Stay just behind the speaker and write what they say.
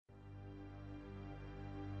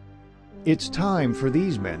It's time for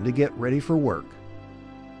these men to get ready for work.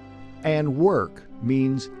 And work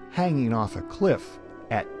means hanging off a cliff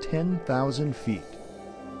at 10,000 feet.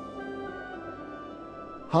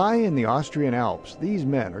 High in the Austrian Alps, these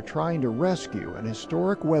men are trying to rescue an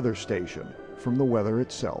historic weather station from the weather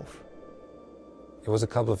itself. It was a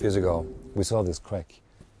couple of years ago. We saw this crack,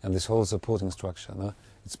 and this whole supporting structure, no?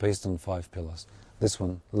 It's based on 5 pillars. This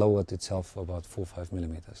one lowered itself about 4 or 5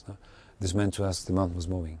 millimeters. No? This meant to us the mountain was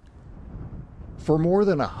moving. For more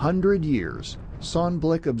than 100 years,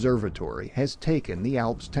 Sonnenblick Observatory has taken the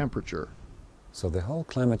Alps temperature. So the whole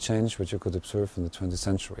climate change which you could observe in the 20th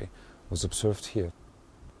century was observed here.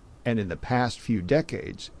 And in the past few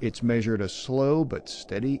decades, it's measured a slow but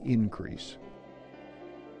steady increase.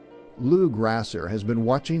 Lou Grasser has been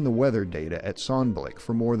watching the weather data at Sonnenblick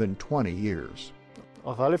for more than 20 years.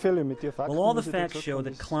 Well, all the facts show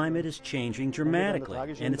that climate is changing dramatically,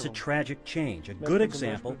 and it's a tragic change. A good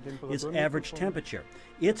example is average temperature.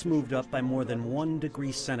 It's moved up by more than 1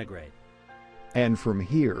 degree centigrade. And from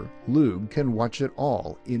here, Lug can watch it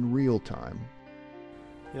all in real time.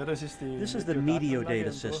 This is the Meteo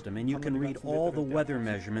data system, and you can read all the weather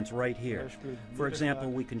measurements right here. For example,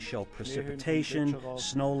 we can show precipitation,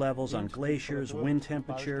 snow levels on glaciers, wind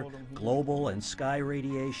temperature, global and sky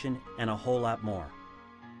radiation, and a whole lot more.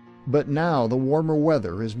 But now the warmer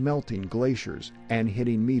weather is melting glaciers and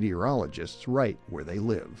hitting meteorologists right where they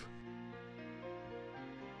live.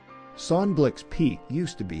 Sonnenblick's peak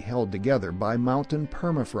used to be held together by mountain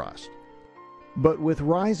permafrost. But with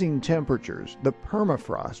rising temperatures, the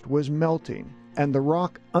permafrost was melting and the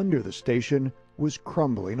rock under the station was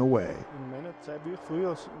crumbling away.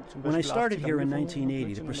 When I started here in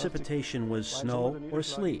 1980, the precipitation was snow or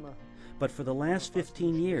sleet. But for the last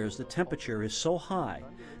 15 years, the temperature is so high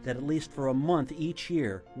that at least for a month each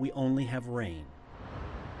year, we only have rain.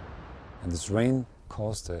 And this rain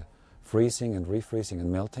caused a freezing and refreezing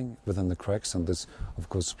and melting within the cracks, and this, of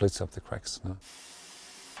course, splits up the cracks. No?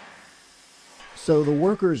 So the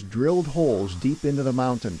workers drilled holes deep into the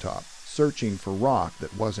mountaintop, searching for rock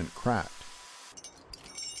that wasn't cracked.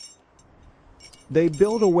 They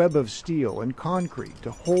built a web of steel and concrete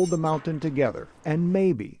to hold the mountain together and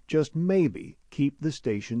maybe, just maybe, keep the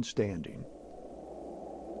station standing.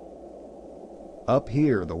 Up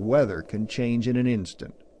here, the weather can change in an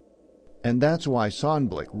instant. And that's why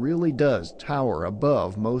Sonnenblick really does tower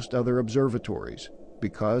above most other observatories,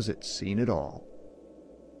 because it's seen it all.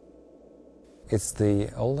 It's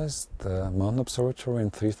the oldest mountain observatory in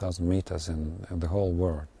 3,000 meters in the whole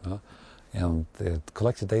world. No? And it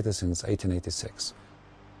collected data since 1886.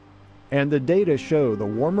 And the data show the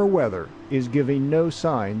warmer weather is giving no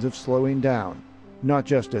signs of slowing down, not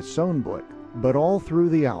just at Sonnenblick, but all through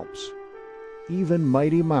the Alps. Even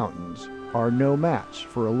mighty mountains are no match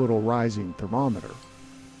for a little rising thermometer.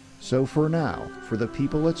 So for now, for the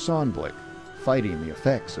people at Sonnenblick, fighting the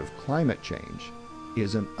effects of climate change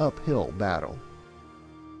is an uphill battle.